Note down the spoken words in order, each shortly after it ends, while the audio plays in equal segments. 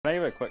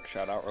give a quick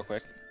shout out real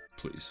quick?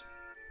 Please.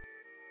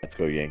 Let's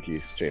go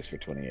Yankees. Chase for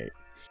 28.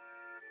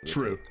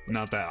 True.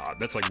 Not that odd.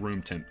 That's like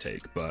room temp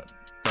take, but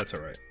that's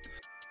all right.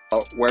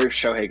 Oh, where's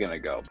Shohei gonna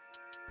go?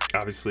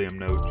 Obviously, I'm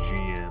no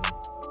GM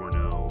or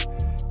no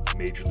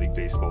Major League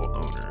Baseball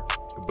owner.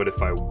 But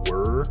if I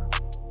were,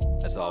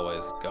 As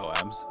always, go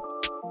Abs.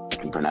 I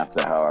can pronounce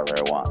it however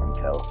I want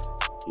until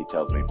he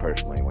tells me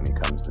personally when he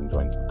comes and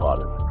joins the pod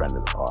as a friend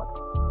of the pod.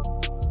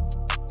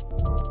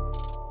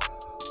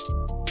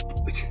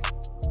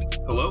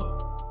 Hello?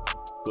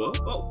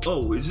 Hello?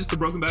 Oh, is this the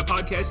Broken Bat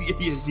Podcast?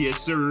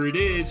 Yes, sir, it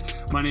is.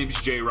 My name is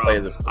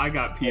J-Rob. I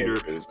got Peter.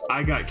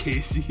 I got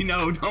Casey.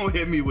 No, don't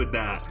hit me with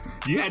that.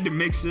 You had to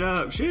mix it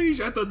up.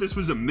 Sheesh, I thought this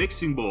was a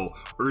mixing bowl.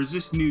 Or is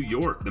this New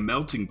York, the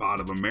melting pot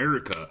of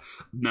America?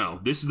 No,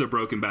 this is the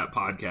Broken Bat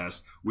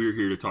Podcast. We're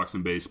here to talk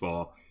some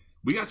baseball.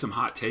 We got some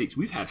hot takes.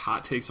 We've had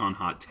hot takes on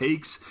hot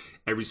takes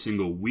every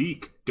single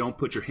week. Don't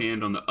put your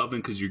hand on the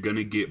oven because you're going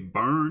to get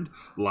burned.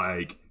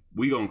 Like,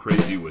 we going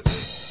crazy with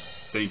it.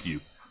 Thank you.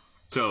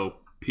 So,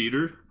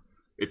 Peter,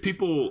 if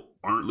people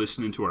aren't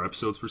listening to our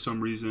episodes for some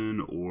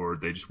reason, or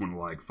they just want to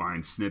like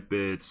find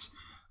snippets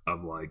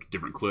of like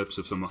different clips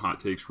of some of the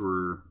hot takes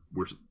we're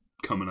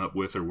coming up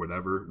with or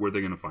whatever, where are they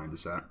going to find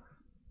us at?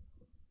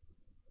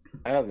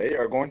 They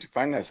are going to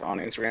find us on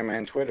Instagram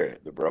and Twitter,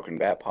 the Broken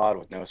Bat Pod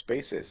with no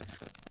spaces.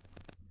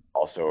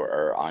 Also,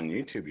 or on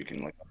YouTube, you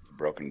can look up the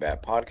Broken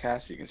Bat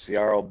Podcast. You can see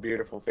our old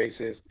beautiful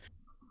faces.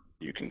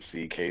 You can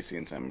see Casey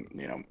and some,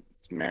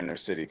 Mariner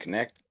City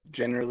Connect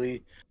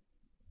generally.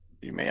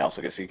 You may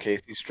also get to see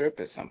Casey strip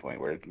at some point.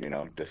 We're,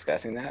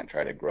 discussing that,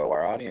 try to grow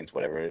our audience,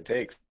 whatever it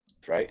takes,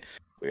 right?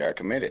 We are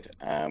committed.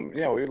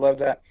 We love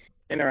that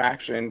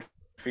interaction,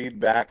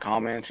 feedback,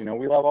 comments.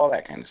 We love all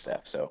that kind of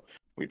stuff. So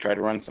we try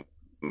to run some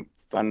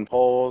fun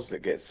polls to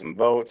get some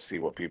votes, see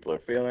what people are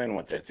feeling,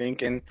 what they're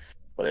thinking,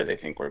 whether they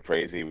think we're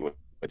crazy with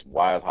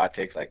wild hot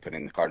takes like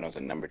putting the Cardinals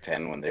at number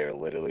 10 when they're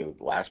literally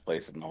last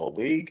place in the whole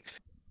league.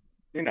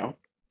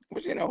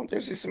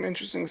 There's just some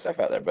interesting stuff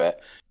out there. But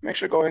make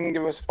sure to go ahead and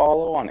give us a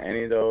follow on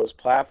any of those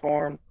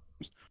platforms,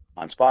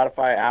 on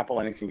Spotify,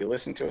 Apple, anything you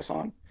listen to us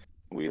on.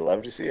 We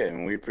love to see it,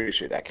 and we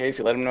appreciate that.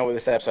 Casey, let them know what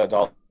this episode's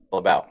all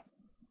about.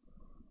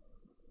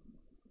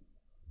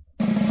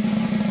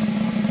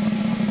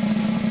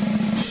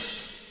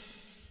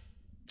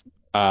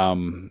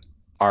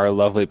 Our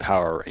lovely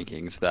power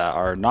rankings that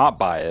are not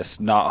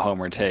biased, not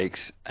homer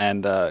takes,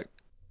 and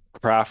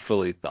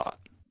craftfully thought.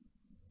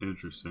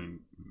 Interesting.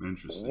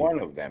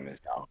 One of them is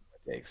not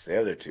takes. The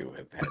other two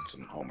have had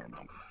some homer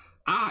moments.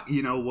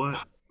 You know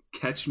what?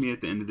 Catch me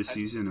at the end of the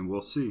season, and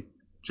we'll see.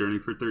 Journey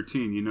for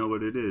 13, you know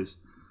what it is.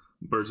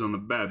 Birds on the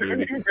bat,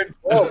 baby.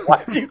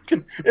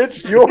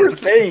 It's your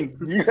thing.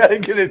 You gotta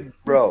get it,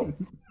 bro.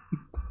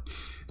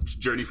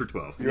 Journey for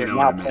 12. You're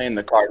not playing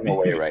the Cardinal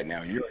way right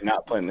now. You're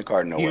not playing the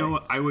Cardinal way. You know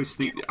what?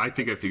 I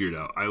think I figured it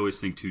out. I always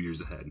think 2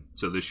 years ahead.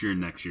 So this year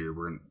and next year,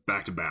 we're in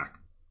back-to-back.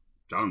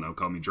 I don't know.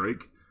 Call me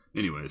Drake.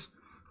 Anyways.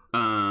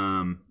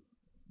 I'm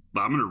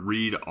going to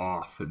read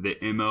off the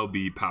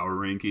MLB power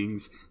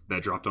rankings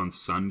that dropped on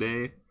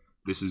Sunday.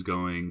 This is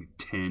going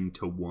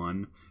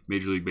 10-1.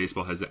 Major League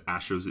Baseball has the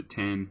Astros at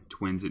 10,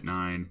 Twins at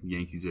 9,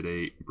 Yankees at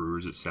 8,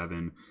 Brewers at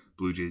 7,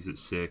 Blue Jays at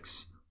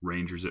 6,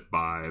 Rangers at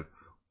 5,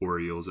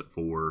 Orioles at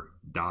 4,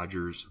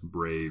 Dodgers,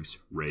 Braves,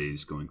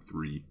 Rays going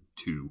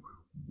 3-2-1.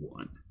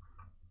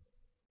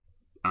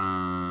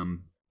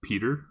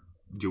 Peter,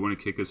 do you want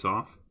to kick us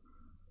off?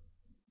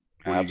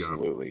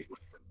 Absolutely.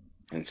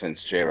 And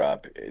since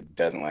J-Rob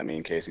doesn't let me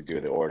and Casey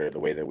do the order the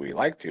way that we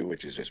like to,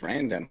 which is just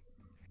random,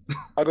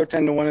 I'll go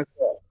 10-1 as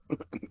well.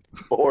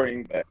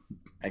 Boring, but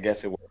I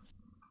guess it works.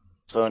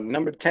 So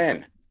number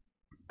 10,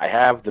 I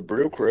have the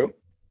Brew Crew.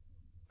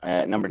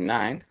 At number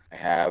 9, I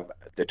have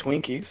the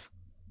Twinkies.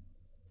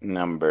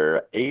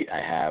 Number 8,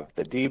 I have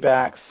the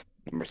D-backs.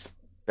 Number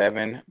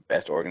 7,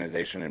 best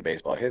organization in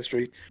baseball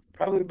history.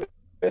 Probably the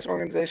best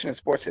organization in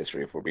sports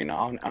history, if we're being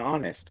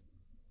honest.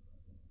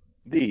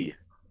 The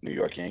New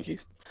York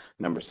Yankees.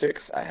 Number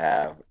 6, I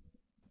have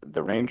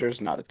the Rangers,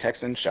 not the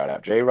Texans. Shout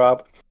out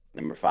J-Rob.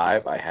 Number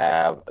 5, I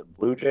have the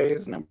Blue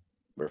Jays. Number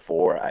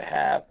 4, I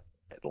have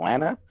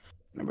Atlanta.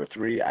 Number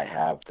 3, I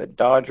have the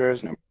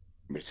Dodgers. Number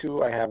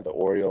 2, I have the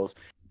Orioles.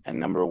 And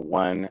number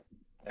 1,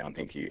 I don't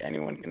think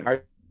anyone can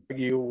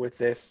argue with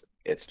this.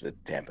 It's the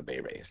Tampa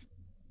Bay Rays.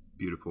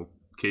 Beautiful.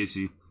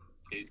 Casey.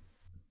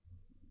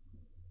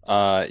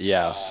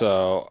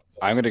 So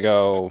I'm going to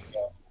go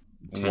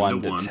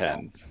 1 to 10.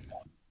 10.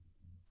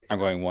 I'm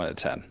going 1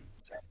 to 10.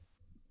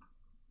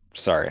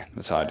 Sorry,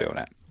 that's how I'm doing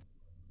it.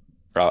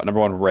 Number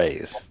 1,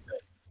 Rays.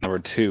 Number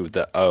 2,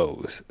 the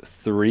O's.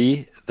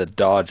 3, the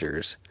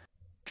Dodgers.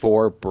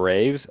 4,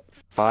 Braves.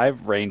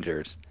 5,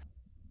 Rangers.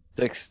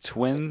 6,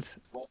 Twins.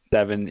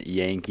 7,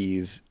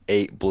 Yankees.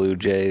 8, Blue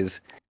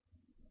Jays.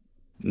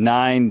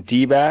 9,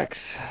 D-backs.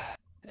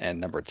 And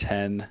number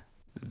 10,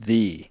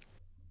 the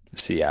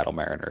Seattle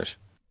Mariners.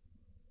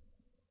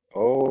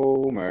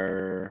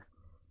 Homer.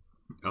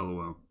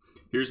 LOL.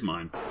 Here's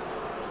mine.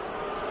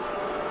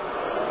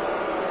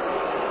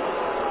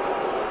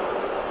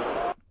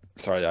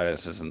 Sorry, the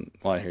audience doesn't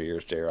want to hear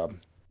yours, J-Rob.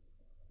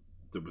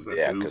 Was that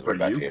Yeah, boo because for we're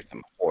about you? to hear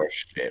some horse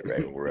shit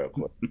real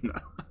quick.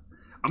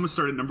 I'm going to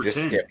start at number Just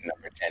 10. skip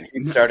number 10.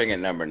 He's starting at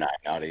number 9,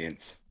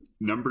 audience.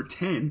 Number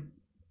 10,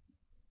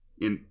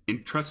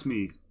 and trust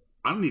me,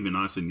 I don't even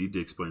honestly need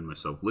to explain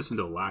myself. Listen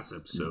to the last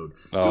episode.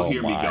 You'll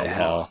hear me go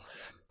off.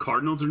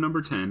 Cardinals are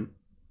number 10,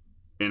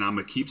 and I'm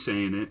going to keep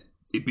saying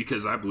it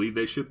because I believe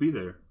they should be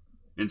there.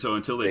 And so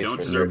until they don't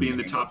deserve to be in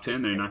the top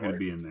 10, they're not going to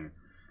be in there.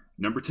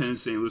 Number 10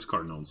 is St. Louis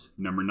Cardinals.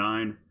 Number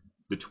 9,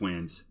 the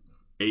Twins.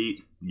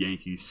 8,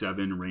 Yankees.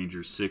 7,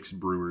 Rangers. 6,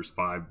 Brewers.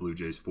 5, Blue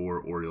Jays. 4,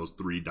 Orioles.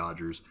 3,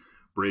 Dodgers.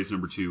 Braves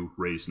number 2,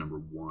 Rays number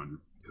 1.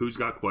 Who's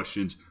got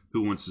questions?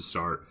 Who wants to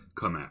start?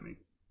 Come at me.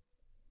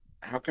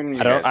 How come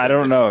I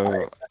don't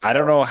know. I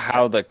don't know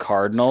how the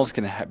Cardinals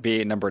can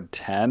be number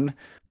 10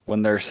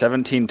 when they're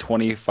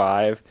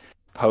 17-25,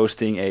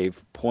 posting a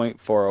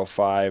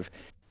 .405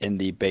 in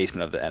the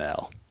basement of the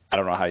NL. I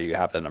don't know how you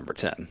have the number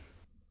 10.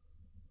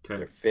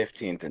 Okay. They're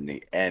 15th in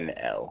the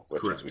NL,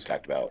 which Correct. as we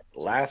talked about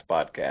last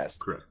podcast.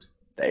 Correct.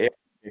 They are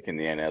kicking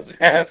the NL's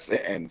ass,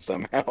 and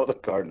somehow the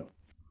Cardinals.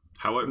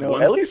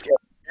 However, at least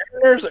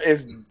Mariners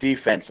is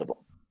defensible.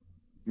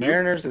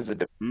 Mariners is a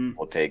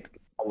defensible take.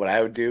 What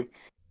I would do,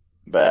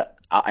 but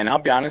I'll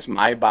be honest,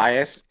 my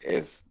bias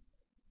is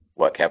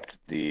what kept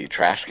the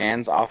trash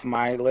cans off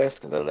my list,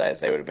 because otherwise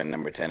they would have been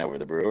number 10 over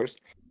the Brewers.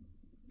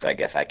 So I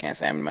guess I can't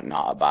say I'm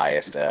not a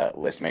biased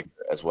list maker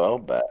as well.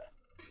 But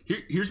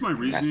here's my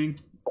reasoning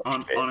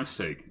on honest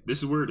take. This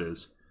is where it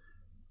is.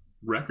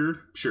 Record,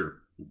 sure,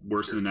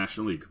 worst in the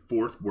National League.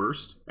 4th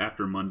worst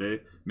after Monday,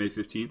 May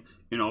 15th,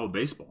 in all of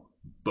baseball.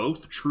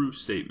 Both true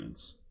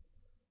statements.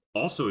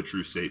 Also a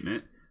true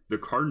statement, the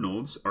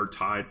Cardinals are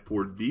tied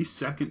for the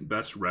second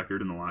best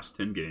record in the last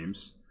 10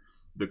 games.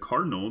 The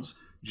Cardinals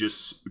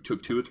just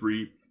took 2 or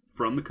 3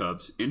 from the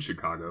Cubs in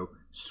Chicago,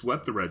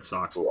 swept the Red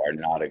Sox. Who are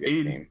not a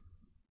good team.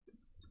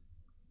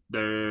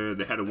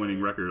 They had a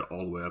winning record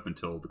all the way up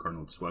until the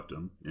Cardinals swept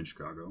them in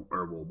Chicago,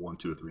 or 1,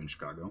 2, or 3 in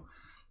Chicago.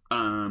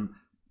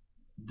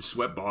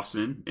 Swept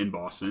Boston in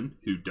Boston,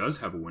 who does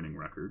have a winning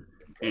record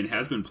and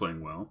has been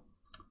playing well.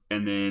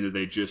 And then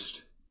they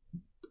just,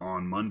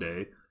 on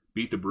Monday,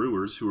 beat the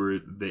Brewers, who are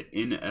the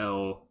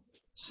NL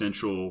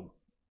Central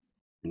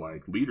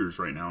leaders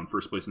right now in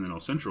first place in the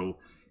NL Central,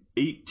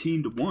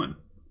 18-1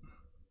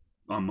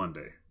 on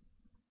Monday.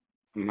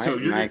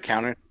 My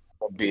counter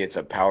would be it's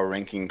a power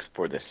ranking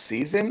for the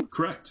season.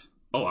 Correct.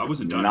 Oh, I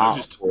wasn't done.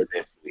 Not for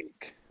this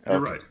week.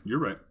 Okay. You're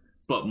right.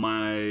 But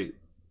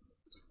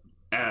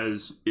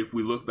if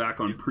we look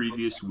back on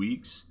previous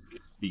weeks,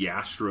 the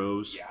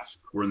Astros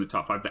were in the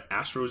top 5. The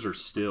Astros are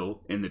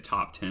still in the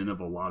top 10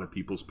 of a lot of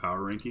people's power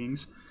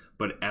rankings,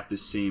 but at the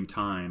same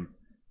time,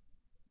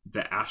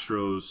 the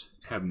Astros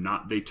have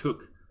not. They took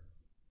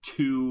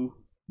 2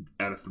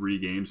 out of 3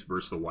 games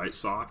versus the White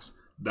Sox.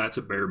 That's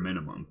a bare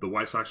minimum. The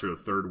White Sox are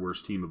the 3rd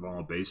worst team of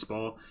all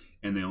baseball,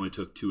 and they only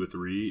took 2 or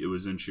 3. It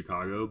was in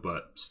Chicago,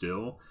 but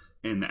still.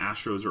 And the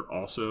Astros are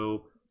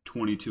also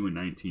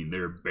 22-19.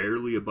 They're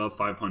barely above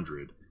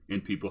 500,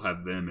 and people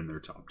have them in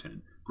their top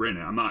 10.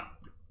 Granted, I'm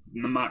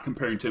not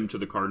comparing them to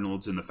the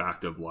Cardinals in the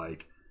fact of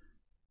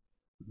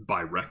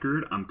by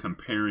record. I'm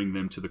comparing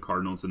them to the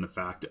Cardinals in the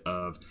fact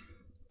of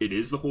it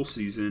is the whole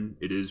season.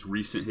 It is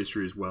recent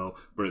history as well,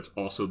 but it's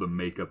also the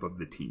makeup of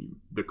the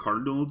team. The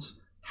Cardinals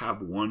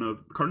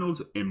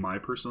in my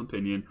personal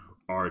opinion,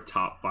 are a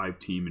top 5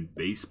 team in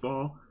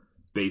baseball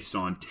based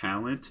on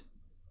talent.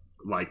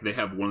 They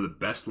have one of the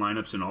best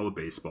lineups in all of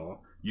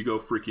baseball. You go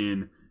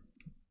freaking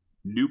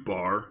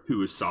Nootbaar,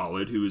 who is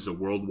solid, who is a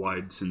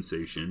worldwide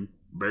sensation,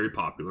 very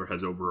popular,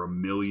 has over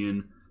 1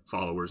 million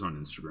followers on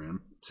Instagram,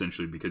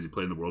 essentially because he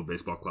played in the World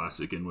Baseball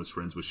Classic and was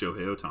friends with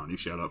Shohei Ohtani.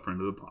 Shout out,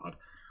 friend of the pod.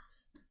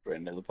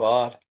 Friend of the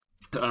pod.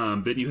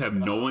 Then you have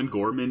Nolan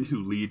Gorman,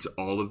 who leads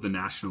all of the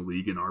National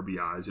League in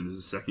RBIs in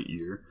his 2nd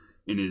year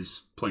and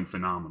is playing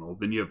phenomenal.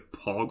 Then you have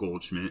Paul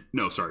Goldschmidt.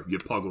 You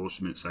have Paul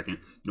Goldschmidt 2nd,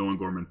 Nolan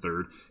Gorman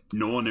 3rd,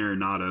 Nolan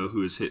Arenado,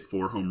 who has hit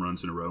 4 home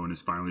runs in a row and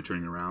is finally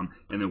turning around,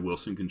 and then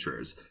Wilson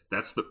Contreras.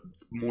 That's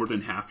more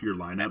than half your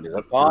lineup.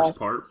 The first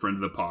part, friend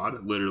of the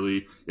pod.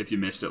 Literally, if you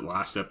missed it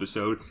last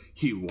episode,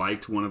 he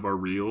liked one of our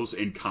reels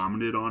and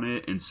commented on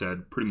it and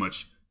said pretty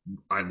much,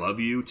 "I love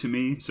you" to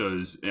me.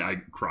 So I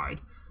cried.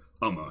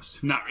 Almost.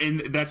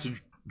 And that's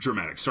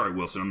dramatic. Sorry,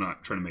 Wilson. I'm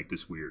not trying to make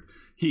this weird.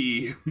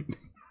 He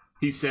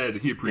said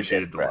he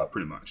appreciated the love,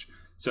 pretty much.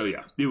 So,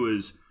 yeah, it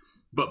was.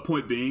 But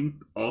point being,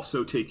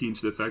 also taking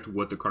into effect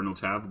what the Cardinals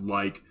have,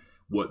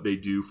 what they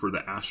do for the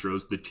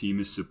Astros. The team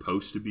is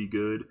supposed to be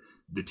good.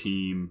 The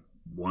team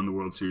won the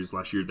World Series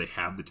last year. They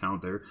have the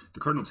talent there. The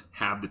Cardinals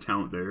have the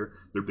talent there.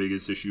 Their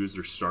biggest issue is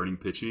their starting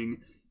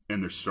pitching,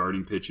 and their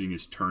starting pitching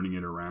is turning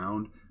it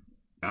around.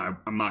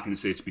 I'm not going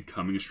to say it's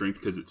becoming a strength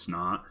because it's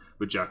not,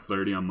 but Jack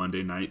Flaherty on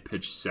Monday night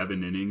pitched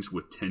 7 innings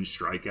with 10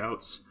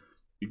 strikeouts,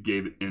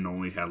 and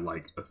only had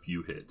a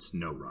few hits,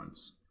 no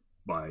runs.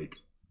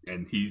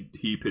 And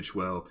he pitched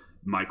well.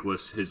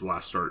 Michaelis, his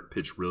last start,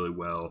 pitched really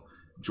well.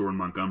 Jordan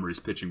Montgomery's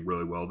pitching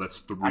really well.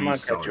 That's three I'm gonna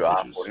cut you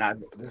off.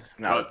 pitches. This is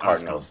not a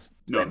Cardinals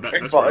No, that's what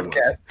it was.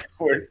 podcast.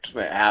 We're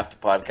spent half the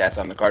podcast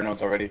on the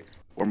Cardinals already.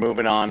 We're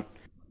moving on.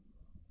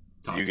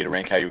 You get to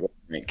rank how you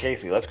rank.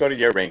 Casey, let's go to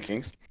your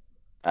rankings.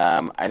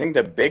 I think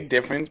the big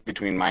difference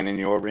between mine and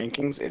your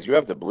rankings is you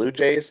have the Blue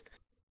Jays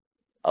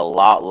a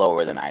lot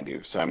lower than I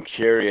do. So I'm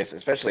curious,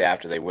 especially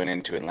after they went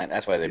into Atlanta.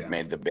 That's why they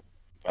made the big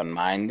on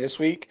mine this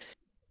week.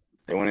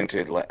 They went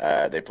into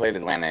they played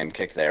Atlanta and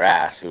kicked their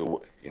ass.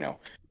 Who,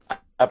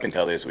 up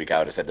until this week, I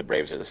would have said the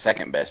Braves are the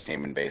second best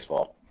team in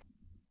baseball,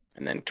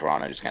 and then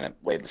Toronto just kind of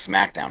laid the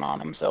smackdown on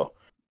them. So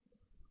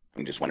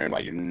I'm just wondering why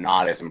you're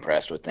not as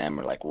impressed with them,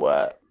 or like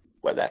what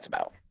that's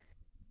about.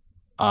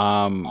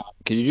 Can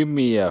you do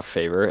me a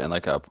favor and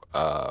like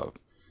the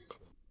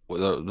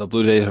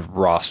Blue Jays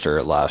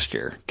roster last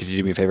year? Could you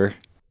do me a favor?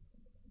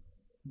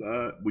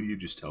 Will you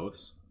just tell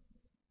us?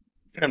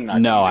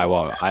 No, I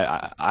won't.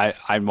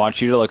 I want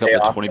you to look up the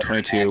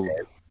 2022.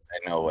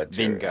 I know what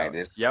Bingo.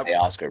 This is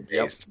Oscar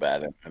based, but I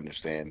don't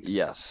understand.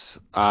 Yes.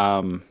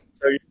 So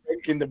you're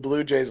thinking the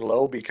Blue Jays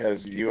low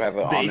because you have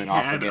an on and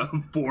off They had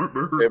again? a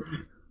former.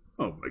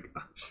 Oh my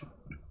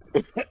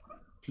gosh.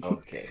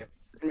 Okay.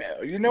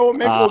 You know what?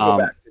 Maybe we'll go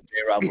back to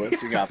J-Rob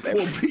listing off there.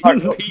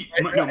 Well, Pete,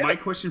 my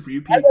question for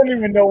you, Pete. I don't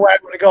even know where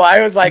I'm going to go.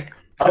 I was like,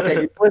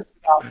 okay, he's listed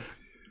off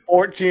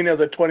 14 of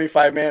the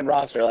 25-man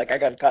roster. Like, I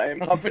got to cut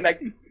him off, and I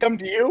come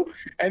to you,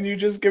 and you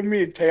just give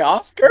me a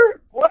Teoscar?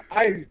 What?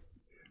 Pete,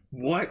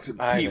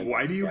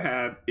 why do you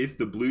have, if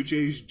the Blue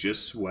Jays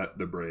just swept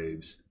the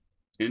Braves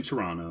in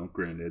Toronto,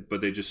 granted,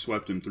 but they just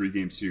swept them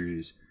 3-game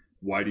series,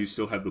 why do you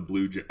still have the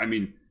Blue Jays? I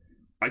mean,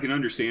 I can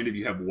understand if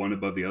you have one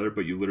above the other,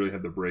 but you literally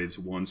have the Braves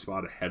one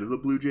spot ahead of the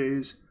Blue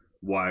Jays.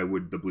 Why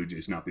would the Blue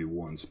Jays not be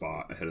one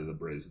spot ahead of the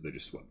Braves if they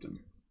just swept them?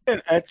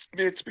 And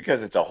it's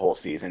because it's a whole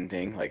season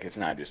thing. Like, it's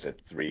not just a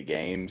 3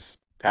 games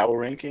power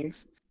rankings.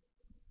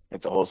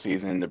 It's a whole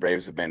season. The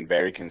Braves have been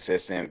very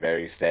consistent,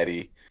 very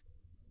steady.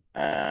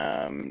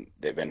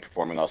 They've been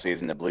performing all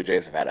season. The Blue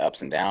Jays have had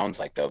ups and downs.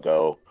 Like, they'll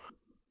go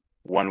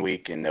 1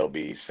 week and they'll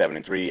be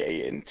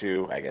 7-3,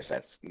 8-2. I guess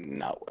that's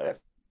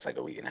like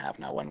a week and a half,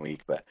 not 1 week.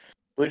 But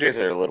Blue Jays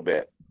are a little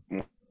bit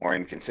more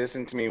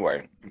inconsistent to me,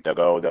 where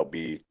they'll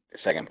be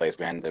second place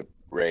behind the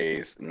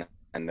Rays,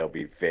 and they'll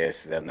be fifth,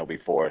 then they'll be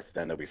fourth,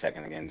 then they'll be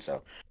second again.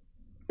 So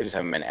they just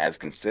haven't been as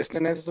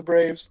consistent as the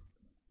Braves.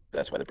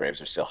 That's why the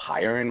Braves are still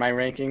higher in my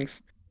rankings.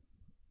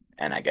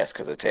 And I guess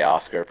because of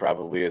Teoscar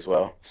probably as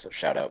well. So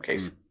shout out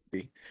Casey.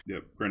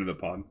 Yep, friend of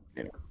the pod.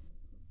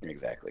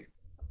 Exactly.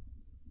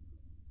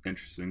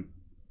 Interesting.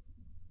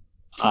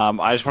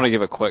 I just want to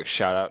give a quick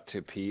shout out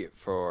to Pete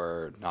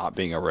for not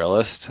being a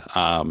realist.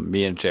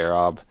 Me and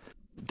J-Rob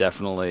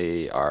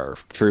definitely are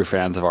true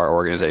fans of our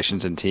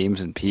organizations and teams,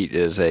 and Pete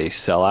is a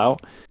sellout.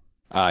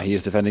 He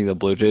is defending the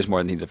Blue Jays more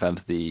than he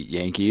defends the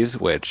Yankees,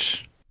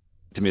 which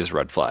to me is a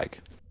red flag.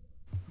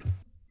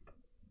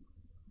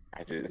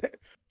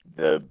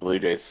 The Blue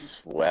Jays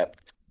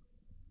swept,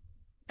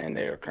 and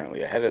they are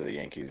currently ahead of the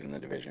Yankees in the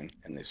division,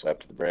 and they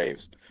swept the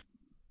Braves.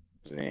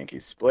 So the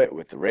Yankees split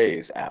with the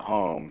Rays at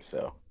home,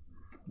 so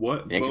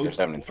the Yankees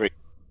are 7-3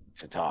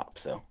 to top.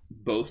 So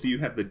both of you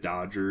have the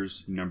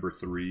Dodgers number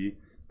 3,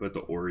 but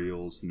the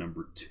Orioles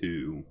number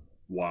 2.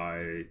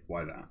 Why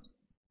that?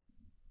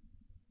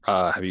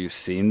 Have you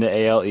seen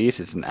the AL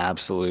East? It's an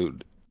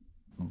absolute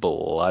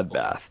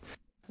bloodbath.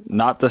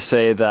 Not to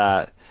say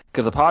that,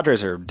 because the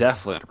Padres are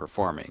definitely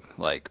underperforming,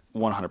 like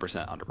 100%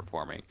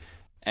 underperforming,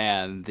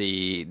 and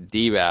the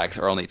D-backs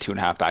are only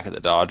 2.5 back of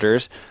the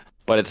Dodgers.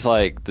 But it's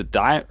like the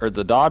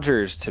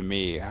Dodgers to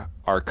me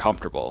are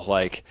comfortable.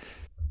 Like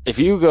if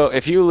you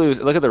lose,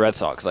 look at the Red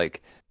Sox.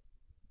 Like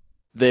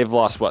they've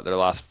lost their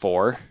last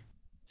 4,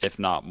 if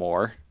not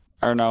more.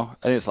 I don't know.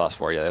 I think it's last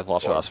 4. Yeah, they've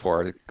lost their last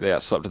 4. They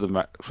got swept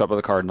by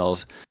the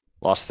Cardinals,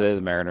 lost to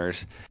the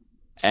Mariners,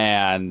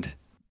 and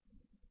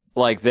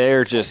like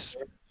they're just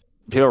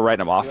people are writing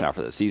them off now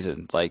for the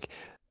season. Like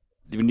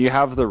when you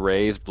have the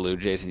Rays, Blue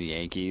Jays, and the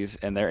Yankees,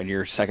 and they're in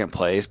your second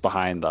place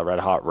behind the Red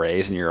Hot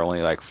Rays, and you're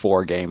only like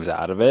 4 games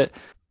out of it,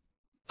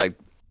 like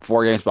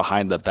 4 games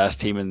behind the best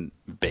team in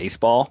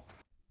baseball,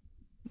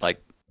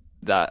 like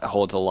that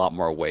holds a lot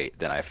more weight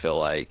than I feel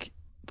like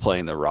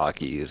playing the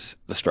Rockies,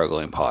 the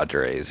struggling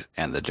Padres,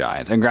 and the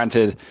Giants. And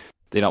granted,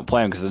 they don't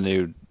play them because of the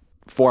new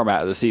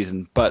format of the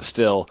season, but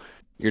still,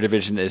 your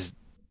division is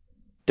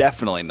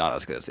definitely not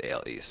as good as the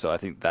AL East, so I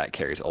think that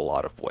carries a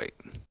lot of weight.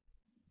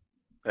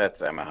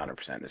 I'm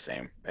 100% the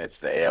same. It's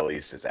the AL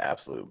East is an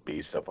absolute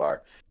beast so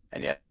far,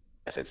 and yes,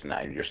 it's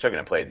not. You're still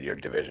going to play your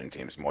division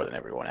teams more than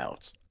everyone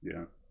else.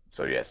 Yeah.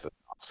 So yes, the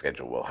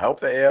schedule will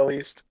help the AL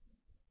East,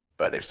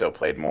 but they've still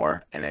played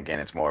more. And again,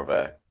 it's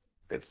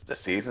the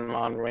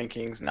season-long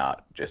rankings,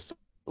 not just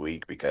a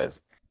week, because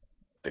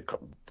the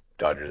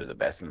Dodgers are the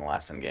best in the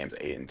last 10 games,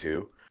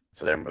 8-2,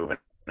 so they're moving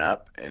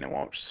up. And it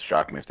won't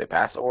shock me if they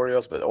pass the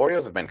Orioles, but the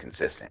Orioles have been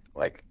consistent.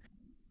 Like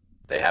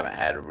they haven't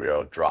had a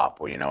real drop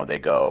where they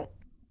go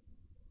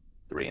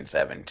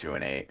 3-7,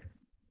 2-8.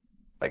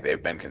 Like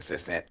they've been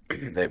consistent.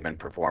 They've been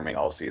performing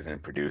all season,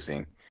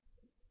 producing,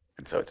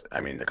 and so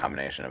the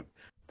combination of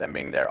them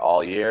being there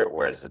all year,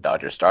 whereas the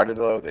Dodgers started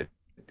low. The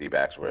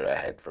D-backs were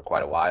ahead for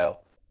quite a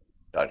while.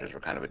 Dodgers were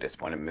kind of a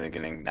disappointment in the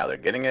beginning. Now they're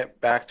getting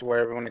it back to where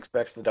everyone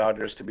expects the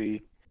Dodgers to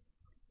be.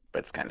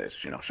 But it's kind of,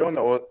 showing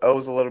the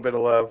O's a little bit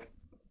of love.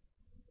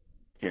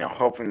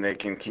 Hoping they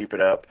can keep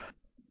it up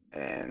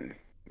and,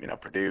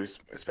 produce,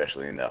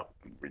 especially in the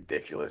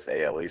ridiculous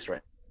AL East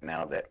right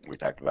now that we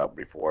talked about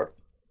before.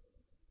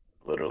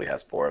 Literally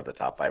has 4 of the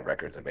top 5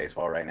 records in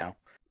baseball right now.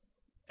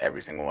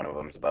 Every single one of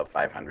them is above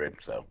 500.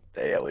 So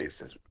the AL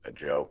East is a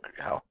joke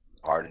how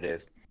hard it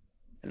is.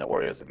 And the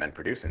Orioles have been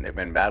producing. They've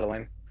been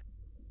battling.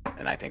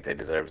 And I think they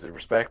deserve the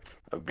respect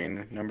of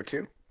being number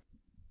 2.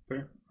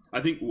 Fair.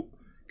 I think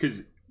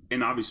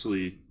and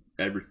obviously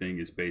everything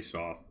is based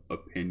off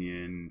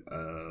opinion.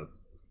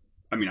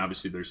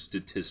 Obviously there's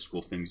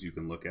statistical things you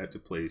can look at to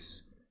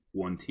place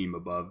one team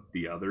above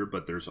the other,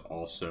 but there's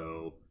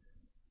also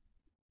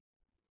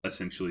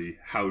essentially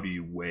how do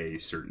you weigh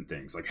certain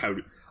things? Like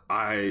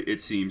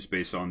it seems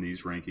based on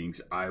these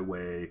rankings, I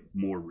weigh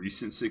more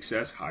recent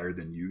success higher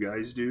than you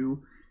guys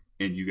do,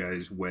 and you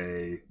guys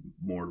weigh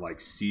more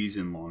like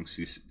season-long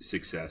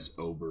success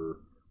over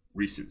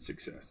recent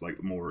success,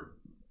 like more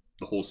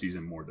the whole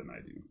season more than I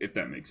do, if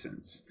that makes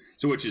sense.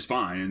 So which is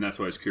fine, and that's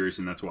why I was curious,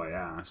 and that's why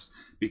I asked,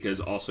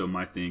 because also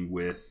my thing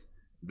with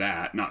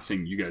that, not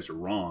saying you guys are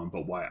wrong,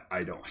 but why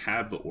I don't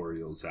have the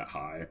Orioles that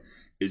high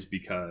is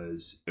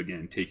because,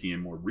 again, taking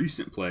in more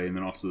recent play, and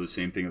then also the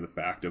same thing of the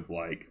fact of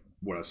like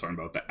what I was talking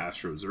about the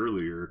Astros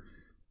earlier.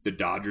 The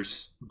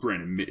Dodgers,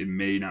 granted, it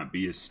may not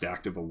be as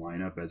stacked of a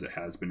lineup as it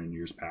has been in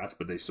years past,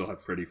 but they still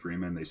have Freddie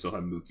Freeman, they still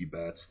have Mookie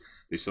Betts,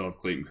 they still have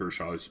Clayton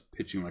Kershaw, who's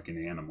pitching like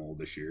an animal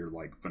this year,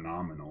 like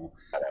phenomenal.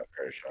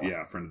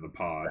 Yeah, friend of the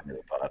pod.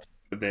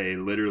 They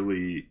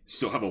literally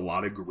still have a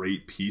lot of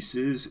great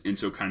pieces, and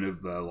so kind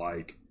of the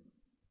like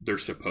they're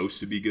supposed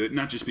to be good,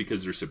 not just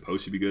because they're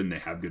supposed to be good and they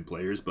have good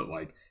players, but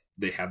like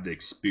they have the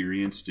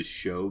experience to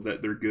show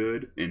that they're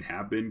good and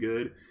have been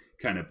good.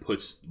 Kind of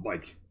puts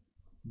like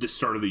the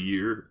start of the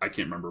year, I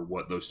can't remember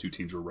what those 2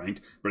 teams were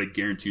ranked, but I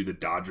guarantee the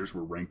Dodgers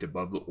were ranked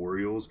above the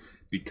Orioles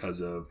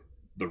because of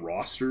the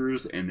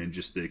rosters and then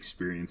just the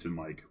experience and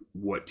like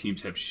what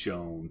teams have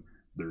shown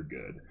they're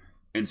good.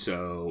 And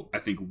so I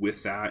think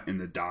with that,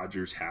 and the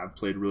Dodgers have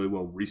played really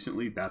well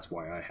recently, that's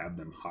why I have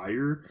them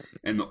higher.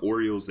 And the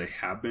Orioles, they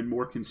have been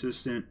more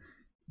consistent,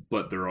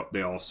 but they're a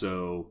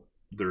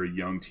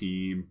young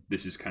team.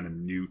 This is kind of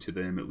new to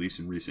them, at least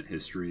in recent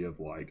history, of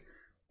like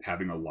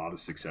having a lot of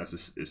success,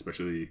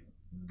 especially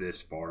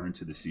this far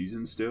into the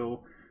season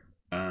still.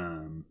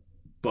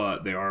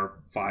 But they are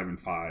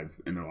 5-5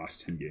 in their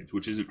last 10 games,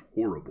 which isn't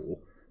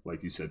horrible.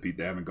 Like you said, Pete,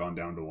 they haven't gone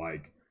down to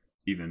like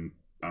even,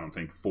 I don't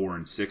think,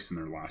 4-6 in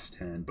their last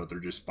 10, but they're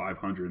just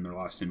 500 in their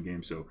last 10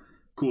 games. So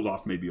cooled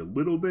off maybe a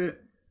little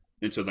bit.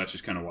 And so that's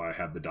just kind of why I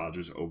have the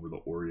Dodgers over the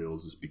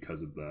Orioles, is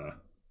because of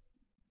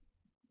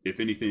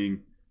if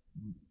anything,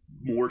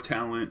 more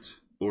talent,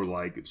 or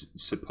like it's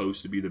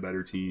supposed to be the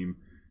better team,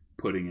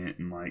 putting it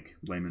in like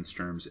layman's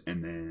terms,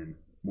 and then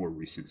more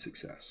recent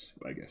success,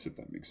 I guess, if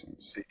that makes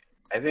sense.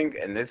 I think,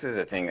 and this is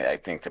a thing that I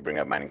think to bring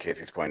up mine and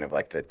Casey's point of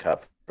like the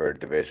tougher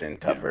division,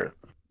 tougher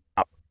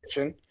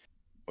competition,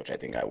 which I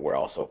think we're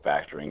also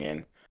factoring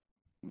in.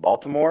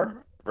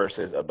 Baltimore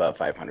versus above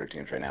 500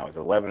 teams right now is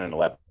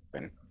 11-11,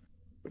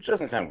 which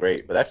doesn't sound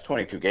great, but that's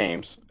 22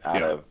 games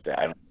out of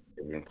I don't think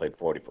they've even played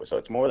 44, so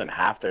it's more than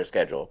half their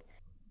schedule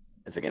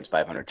is against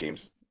 500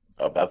 teams,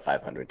 above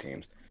 500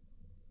 teams.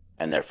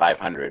 And they're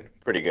 500.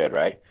 Pretty good,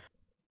 right?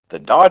 The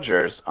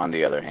Dodgers, on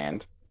the other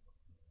hand,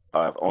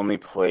 have only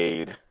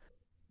played,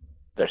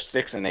 they're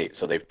 6-8,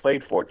 so they've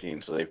played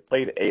 14, so they've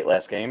played 8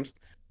 less games,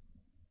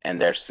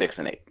 and they're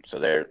 6-8, so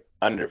they're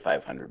under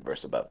 500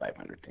 versus above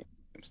 500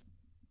 teams.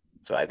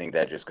 So I think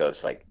that just goes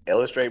to like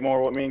illustrate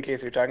more what me and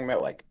Casey are talking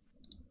about. Like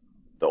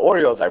the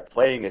Orioles are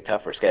playing a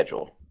tougher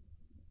schedule.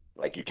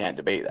 Like you can't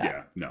debate that.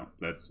 Yeah, no,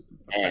 that's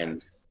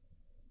and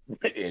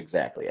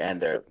exactly,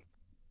 and they're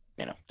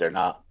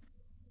not.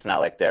 It's not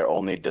like they're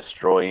only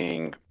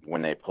destroying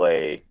when they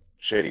play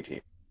shitty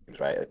teams,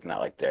 right? It's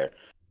not like they're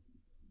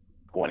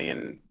 20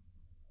 and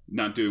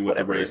not doing what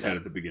the Rays had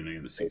at the beginning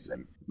of the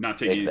season. Not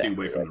taking anything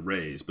away from the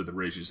Rays, but the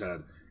Rays just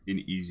had an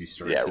easy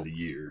start to the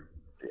year.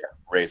 Yeah,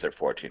 Rays are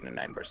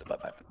 14-9 versus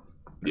above 500.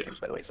 Yeah,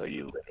 by the way, so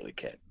you literally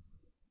can't.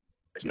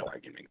 There's no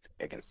argument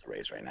against the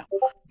Rays right now.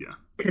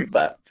 Yeah.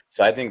 But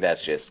so I think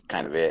that's just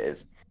kind of it.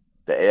 Is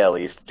the AL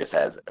East just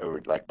has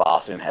like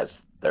Boston has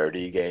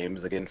 30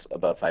 games against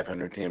above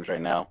 500 teams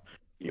right now.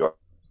 York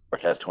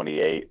has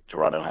 28.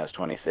 Toronto has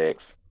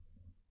 26.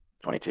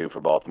 22 for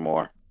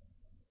Baltimore.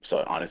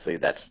 So honestly,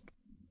 that's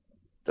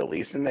the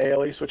least in the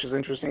AL East, which is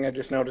interesting. I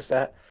just noticed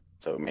that.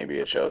 So maybe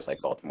it shows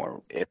like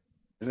Baltimore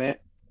isn't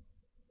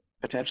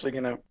potentially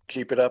going to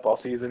keep it up all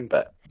season,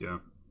 but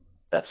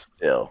that's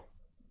still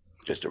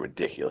just a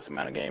ridiculous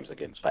amount of games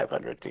against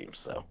 500 teams.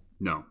 So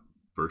no,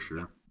 for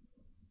sure.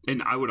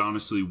 And I would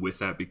honestly, with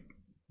that,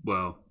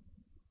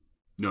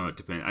 no, it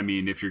depends. I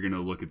mean, if you're going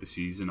to look at the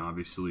season,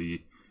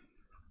 obviously,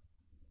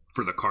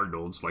 for the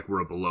Cardinals, like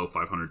we're a below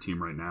 500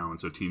 team right now, and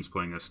so teams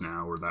playing us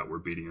now or that we're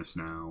beating us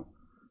now,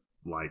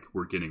 like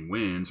we're getting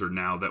wins, or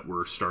now that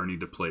we're starting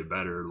to play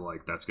better,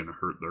 like that's going to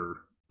hurt their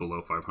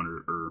below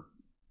 500 or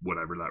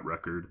whatever that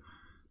record.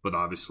 But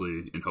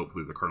obviously, and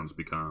hopefully the Cardinals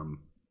become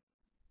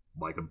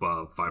like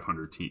above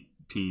 500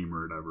 team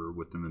or whatever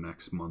within the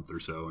next month or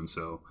so, and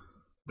so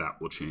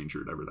that will change or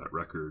whatever that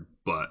record.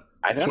 But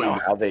I don't know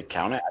how they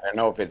count it. I don't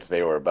know if it's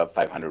they were above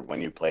 500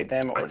 when you played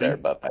them, or they're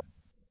above 500.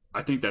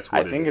 I think that's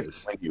what I think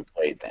it's when you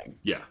played them.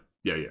 Yeah.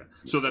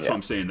 So that's what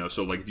I'm saying, though.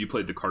 So, like, if you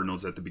played the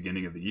Cardinals at the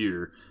beginning of the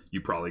year,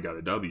 you probably got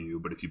a W.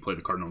 But if you play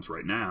the Cardinals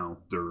right now,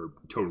 they're a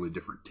totally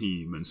different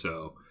team. And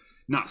so,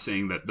 not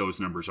saying that those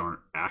numbers aren't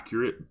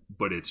accurate,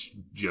 but it's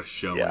just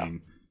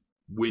showing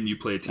when you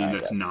play a team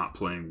that's not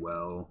playing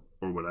well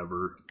or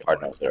whatever.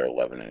 Cardinals are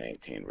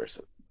 11-18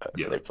 versus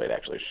so they played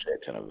actually a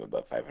shit ton of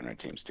above 500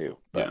 teams too.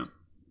 But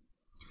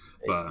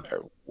but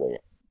they're way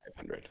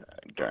 500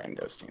 during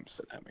those teams.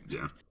 So that makes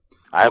sense.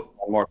 I have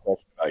one more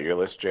question about your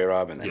list,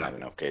 J-Rob, and then I don't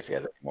know if Casey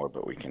has any more,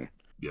 but we can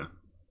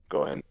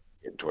go ahead and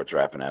get towards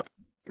wrapping up.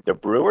 The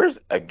Brewers,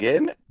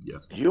 again,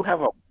 you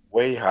have a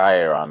way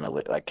higher on the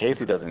list. Like,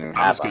 Casey doesn't even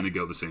have. I was going to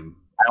go the same.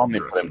 I only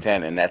put him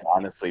 10, and that's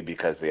honestly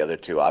because the other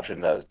two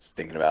options I was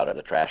thinking about are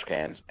the Trash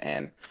Cans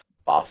and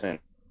Boston,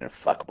 and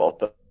fuck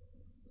both of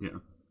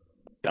them.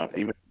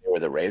 Even if they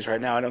were the Rays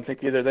right now, I don't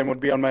think either of them would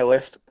be on my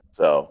list.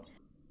 So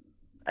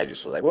I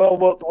just was like, well,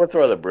 we'll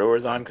throw the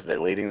Brewers on because they're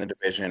leading the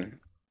division.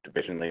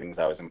 Division leading is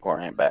always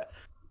important, but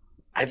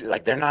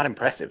they're not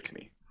impressive to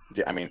me.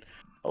 I mean,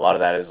 a lot of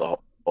that is the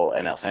whole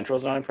NL Central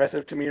is not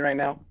impressive to me right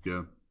now.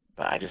 Yeah.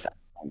 But I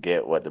don't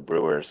get what the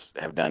Brewers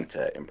have done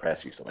to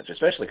impress you so much,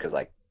 especially because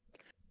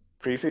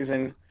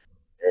preseason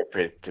they're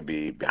picked to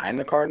be behind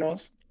the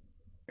Cardinals,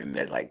 and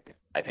they're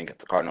I think if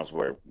the Cardinals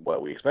were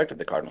what we expected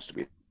the Cardinals to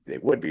be, they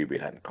would be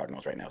behind the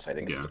Cardinals right now. So I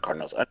think it's the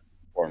Cardinals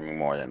underperforming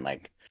more than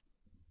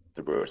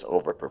the Brewers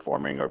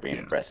overperforming or being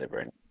impressive or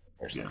anything.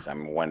 So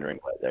I'm wondering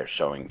what they're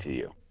showing to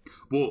you.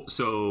 Well,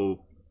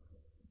 so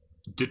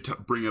to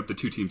bring up the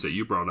two teams that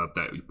you brought up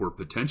that were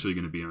potentially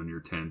going to be on your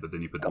 10, but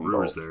then you put the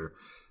Brewers there.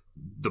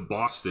 The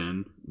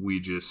Boston,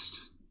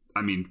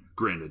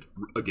 granted,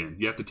 again,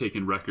 you have to take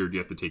in record, you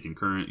have to take in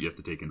current, you have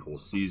to take in whole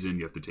season,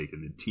 you have to take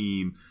in the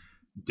team,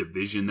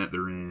 division that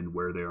they're in,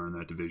 where they are in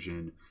that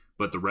division.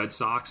 But the Red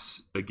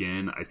Sox,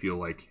 again, I feel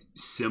like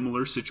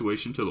similar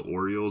situation to the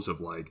Orioles of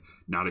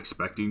not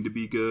expecting to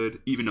be good,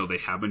 even though they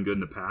have been good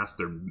in the past.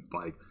 They're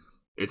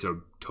it's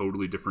a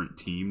totally different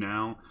team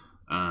now.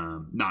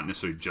 Not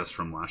necessarily just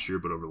from last year,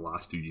 but over the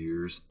last few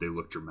years, they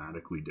look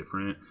dramatically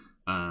different.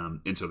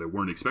 And so they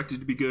weren't expected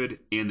to be good,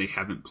 and they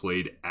haven't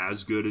played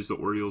as good as the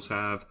Orioles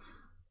have.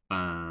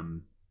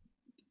 And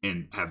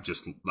have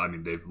just,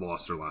 they've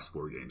lost their last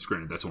 4 games.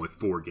 Granted, that's only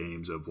 4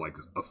 games of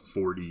a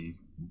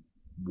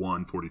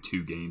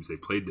 42 games they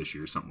played this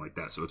year, something like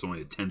that. So it's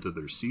only a tenth of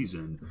their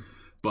season,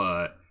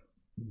 but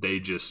they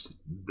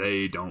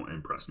don't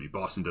impress me.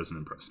 Boston doesn't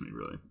impress me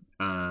really.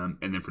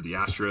 And then for the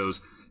Astros,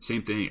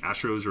 same thing.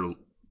 Astros are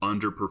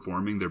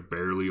underperforming. They're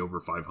barely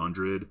over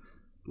 500.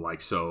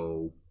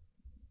 So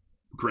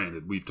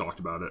granted, we've talked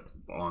about it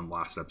on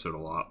last episode a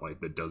lot.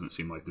 That doesn't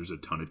seem like there's a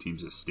ton of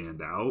teams that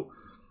stand out.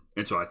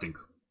 And so I think,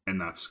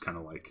 and that's kind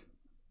of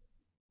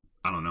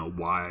I don't know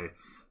why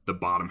the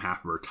bottom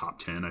half of our top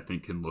 10 I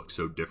think can look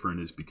so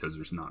different is because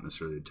there's not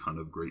necessarily a ton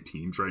of great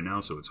teams right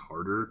now, so it's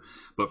harder.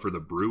 But for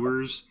the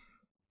Brewers,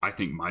 I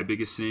think my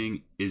biggest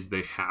thing is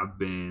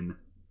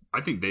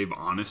I think they've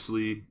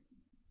honestly,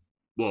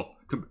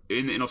 in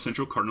NL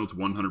Central, Cardinals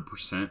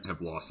 100% have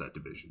lost that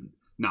division.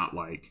 Not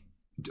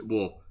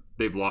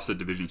they've lost that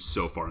division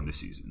so far in the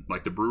season.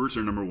 The Brewers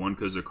are number 1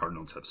 because the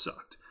Cardinals have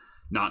sucked.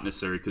 Not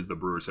necessarily because the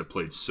Brewers have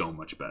played so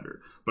much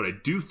better. But I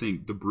do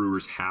think the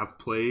Brewers have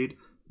played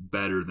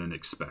better than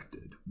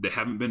expected. They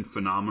haven't been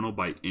phenomenal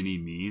by any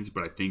means,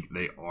 but I think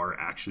they are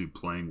actually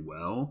playing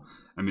well.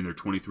 They're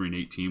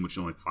 23-18, which is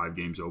only 5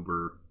 games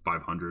over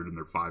 500, and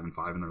they're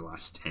 5-5 in their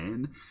last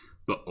 10.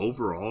 But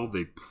overall,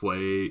 they've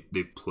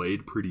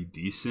played pretty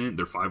decent.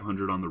 They're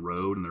 500 on the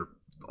road, and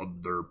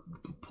they're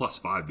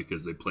 +5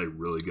 because they play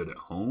really good at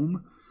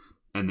home.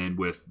 And then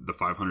with the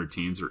 500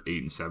 teams, they're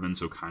 8-7,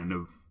 so kind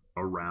of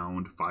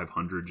around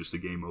 500, just a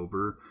game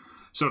over.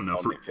 So I don't know.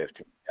 Only 15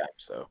 games,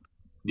 so.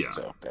 Yeah.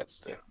 So that's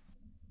the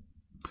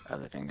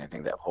other thing. I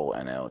think that whole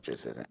NL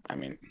just isn't.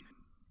 The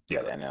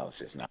NL is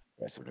just not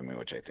impressive to me,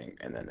 which I think,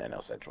 and then the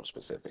NL Central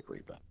specifically,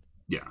 but.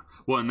 Yeah.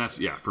 Well, and that's,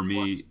 for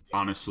me,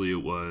 honestly,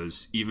 it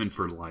was even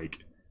for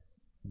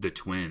the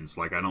Twins.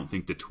 I don't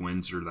think the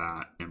Twins are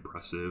that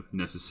impressive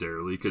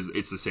necessarily because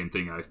it's the same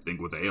thing I think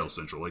with the AL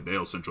Central. The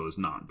AL Central is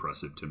not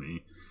impressive to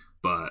me,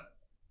 but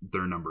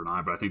they're number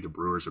 9. But I think the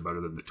Brewers are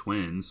better than the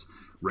Twins.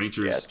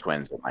 Rangers. Yeah,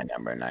 Twins are my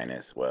number 9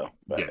 as well.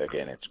 But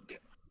again, it's.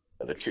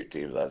 The 2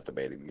 teams I was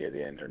debating near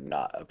the end are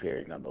not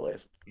appearing on the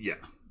list. Yeah.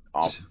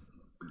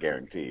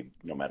 Guaranteed,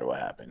 no matter what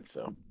happens.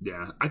 So.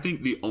 Yeah, I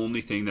think the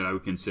only thing that I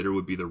would consider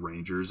would be the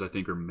Rangers. I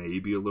think are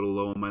maybe a little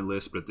low on my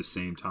list, but at the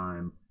same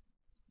time,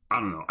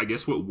 I don't know. I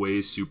guess what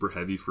weighs super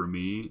heavy for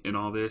me in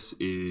all this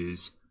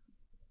is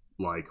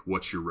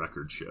what's your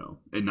record show,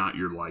 and not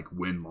your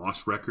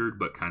win-loss record,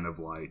 but kind of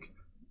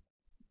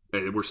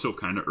we're still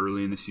kind of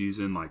early in the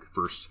season, like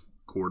first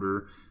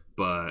quarter,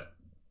 but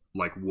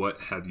like what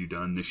have you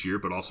done this year,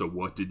 but also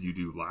what did you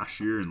do last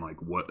year, and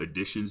like what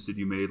additions did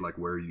you make, like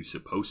where are you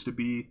supposed to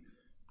be,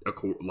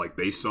 like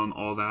based on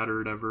all that or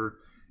whatever,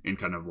 and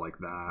kind of like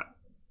that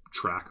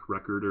track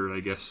record, or I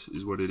guess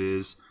is what it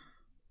is.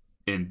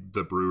 And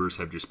the Brewers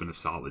have just been a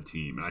solid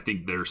team, and I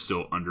think they're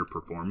still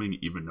underperforming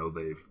even though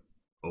they've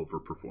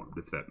overperformed,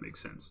 if that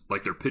makes sense.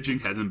 Like their pitching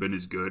hasn't been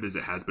as good as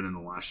it has been in the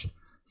last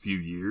few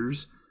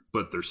years,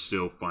 but they're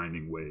still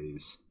finding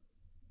ways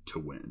to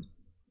win.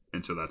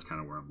 And so that's kind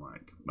of where I'm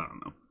like, I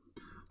don't know.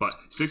 But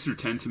 6 through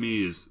 10 to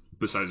me is,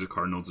 besides the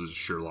Cardinals, is a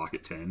sure lock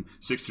at 10.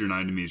 6 through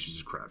 9 to me is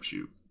just a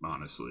crapshoot,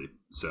 honestly.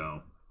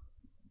 So,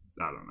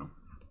 I don't know.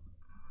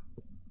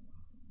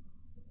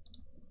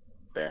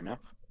 Fair enough.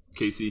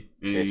 Casey,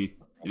 any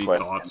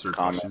thoughts or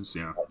questions?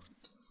 Yeah.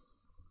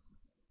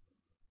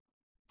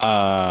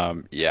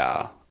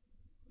 Yeah.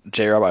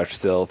 J-Rob, I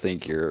still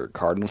think your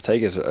Cardinals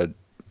take is a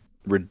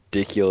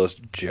ridiculous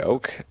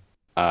joke.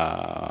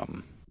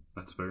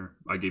 That's fair.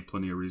 I gave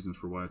plenty of reasons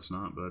for why it's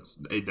not, but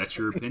that's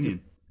your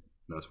opinion.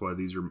 That's why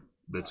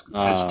that's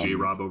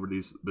J-Rob over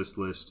this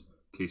list,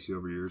 Casey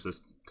over yours. That's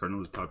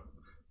Cardinals top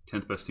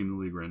 10th best team in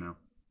the league right now.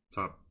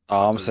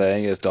 All I'm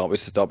saying is don't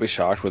be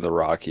shocked when the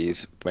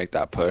Rockies make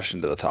that push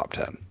into the top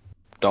 10.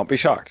 Don't be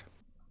shocked.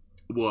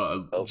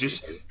 Well,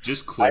 just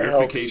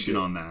clarification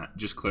on that.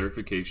 Just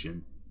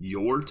clarification.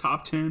 Your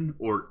top 10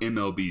 or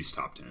MLB's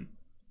top 10?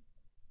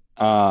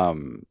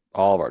 All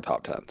of our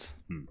top 10s.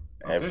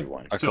 Okay.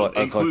 Everyone. So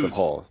collective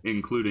whole.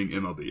 Including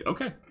MLB.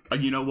 Okay.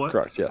 You know what?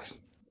 Correct, yes.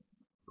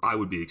 I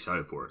would be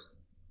excited for it.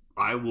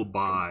 I will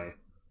buy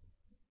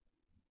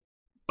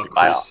a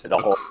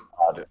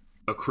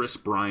Chris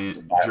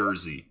Bryant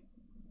jersey.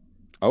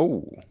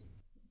 Oh.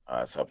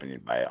 I was hoping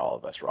you'd buy all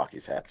of us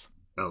Rockies hats.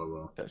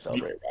 LOL. To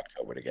celebrate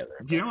October together.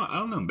 You know what? I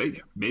don't know.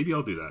 Maybe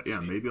I'll do that. Yeah,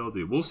 maybe I'll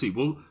do. We'll see.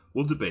 We'll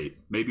debate.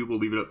 Maybe we'll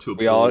leave it up to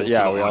we all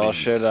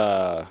should.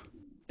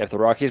 If the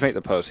Rockies make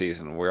the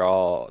postseason,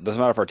 doesn't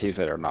matter if our team's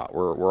made it or not.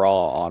 We're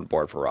all on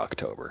board for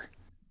October.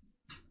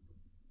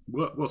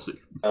 We'll see.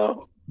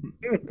 Oh.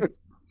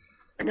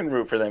 I can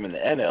root for them in the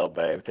NL,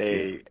 but if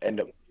they end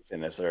up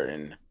in a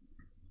certain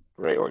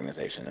great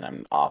organization, then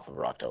I'm off of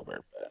October.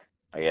 But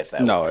I guess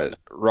that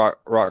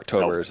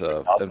Rocktober is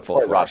in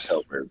full force.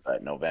 October,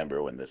 but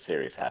November when the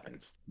series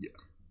happens. Yeah.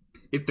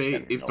 If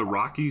the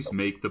Rockies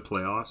make the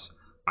playoffs,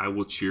 I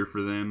will cheer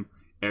for them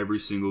every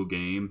single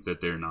game that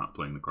they're not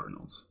playing the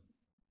Cardinals.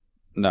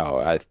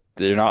 No,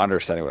 you're not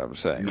understanding what I'm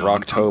saying. No,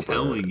 Rocktober. I'm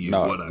telling you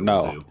what I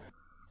will do.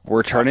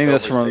 We're turning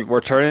this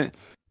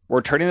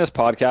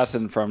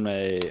podcast from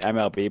a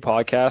MLB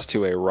podcast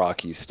to a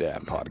Rocky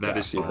Stan podcast. That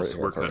is false.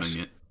 We're cutting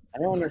it. I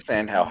don't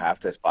understand how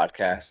half this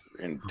podcast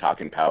in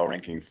talking power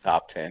rankings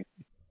top 10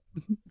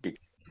 be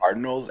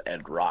Cardinals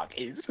and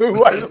Rockies,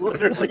 who are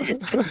literally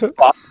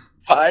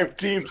five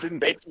teams in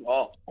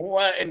baseball.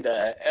 What in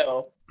the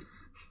hell?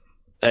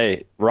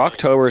 Hey,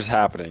 Rocktober's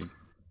happening.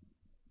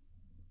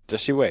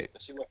 Just you wait.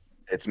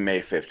 It's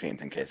May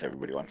 15th, in case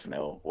everybody wants to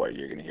know what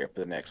you're going to hear for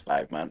the next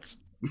 5 months.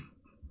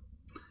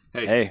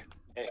 Hey.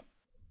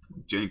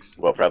 Jinx.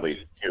 Well,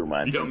 probably 2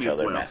 months until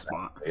they're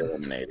mathematically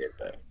eliminated.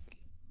 But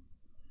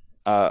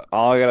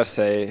all I gotta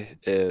say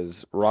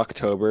is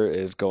Rocktober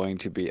is going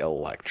to be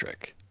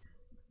electric.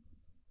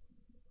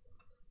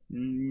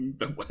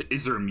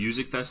 Is there a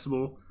music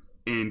festival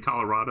in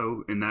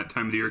Colorado in that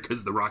time of the year?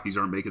 Because the Rockies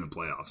aren't making the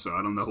playoffs, so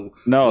I don't know.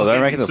 No,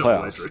 they're making the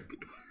playoffs. Electric.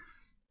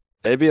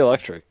 It'd be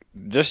electric.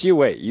 Just you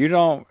wait. You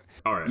don't.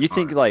 All right. You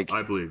think like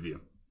I believe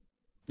you.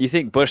 You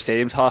think Busch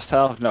Stadium's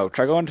hostile? No,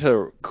 try going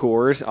to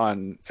Coors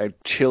on a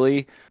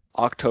chilly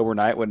October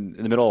night when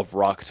in the middle of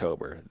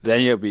Rocktober.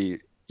 Then you'd be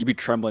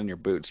trembling in your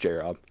boots,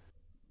 J-Rob.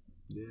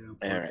 Yeah.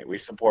 All right, we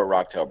support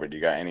Rocktober. Do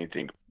you got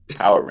anything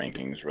power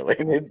rankings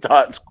related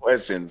thoughts,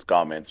 questions,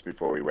 comments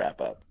before we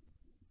wrap up?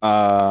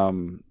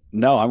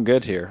 No, I'm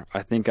good here.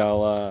 I think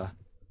I'll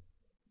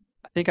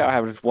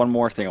have just one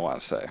more thing I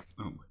want to say.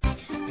 Oh.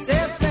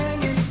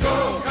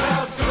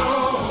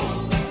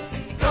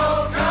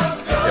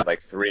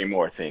 Like 3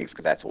 more things,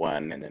 because that's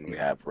one, and then we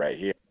have right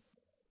here.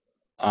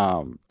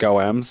 Go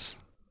M's,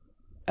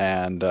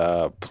 and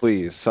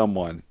please,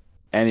 someone,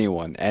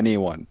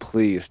 anyone,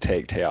 please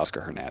take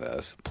Teoscar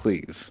Hernandez,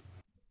 please.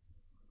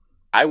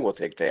 I will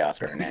take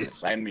Teoscar Hernandez.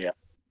 Sign me up.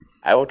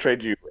 I will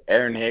trade you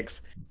Aaron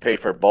Hicks, pay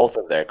for both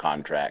of their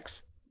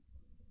contracts,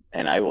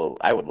 and I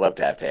would love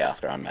to have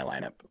Teoscar on my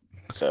lineup.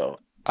 So,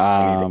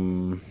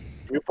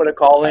 you put a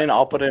call in,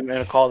 I'll put in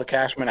a call to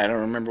Cashman. I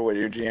don't remember what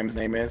your GM's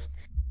name is.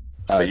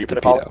 You put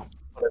a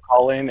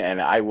call in,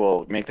 and I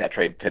will make that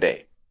trade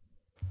today.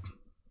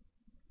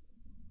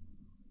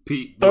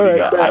 Pete, all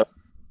right,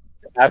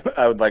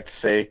 I would like to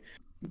say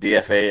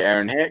DFA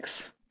Aaron Hicks,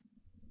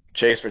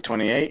 Chase for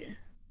 28,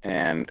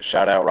 and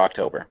shout out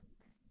Rocktober.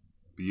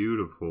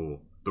 Beautiful.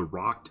 The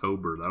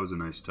Rocktober. That was a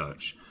nice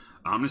touch.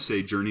 I'm going to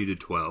say Journey to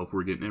 12.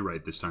 We're getting it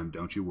right this time.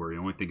 Don't you worry.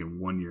 Only thinking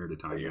 1 year at a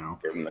time now.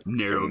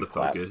 Narrow the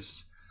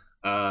focus.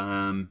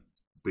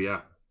 But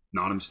yeah,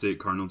 Nottingham State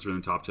Cardinals are in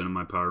the top 10 of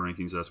my power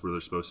rankings. That's where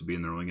they're supposed to be,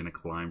 and they're only going to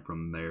climb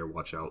from there.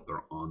 Watch out,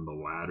 they're on the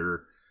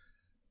ladder.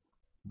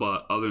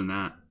 But other than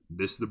that,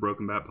 this is the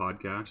Broken Bat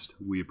Podcast.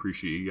 We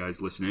appreciate you guys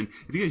listening.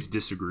 If you guys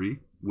disagree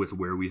with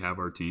where we have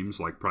our teams,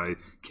 like probably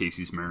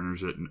Casey's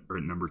Mariners at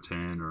number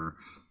 10, or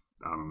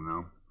I don't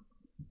know,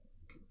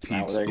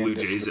 Pete's Blue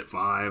Jays at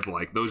 5,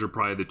 like those are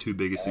probably the two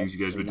biggest things you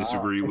guys would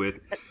disagree with.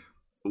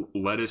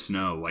 Let us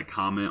know. Like,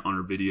 comment on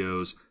our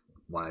videos,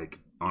 like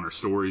on our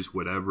stories,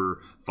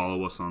 whatever.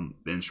 Follow us on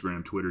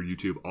Instagram, Twitter,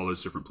 YouTube, all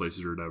those different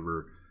places or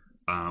whatever.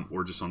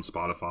 Or just on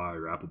Spotify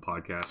or Apple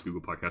Podcasts,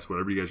 Google Podcasts,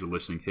 whatever you guys are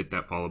listening, hit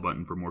that follow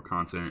button for more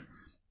content.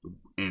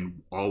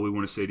 And all we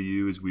want to say to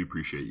you is we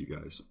appreciate you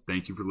guys.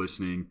 Thank you for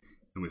listening,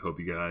 and we hope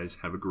you guys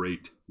have a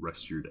great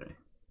rest of your day.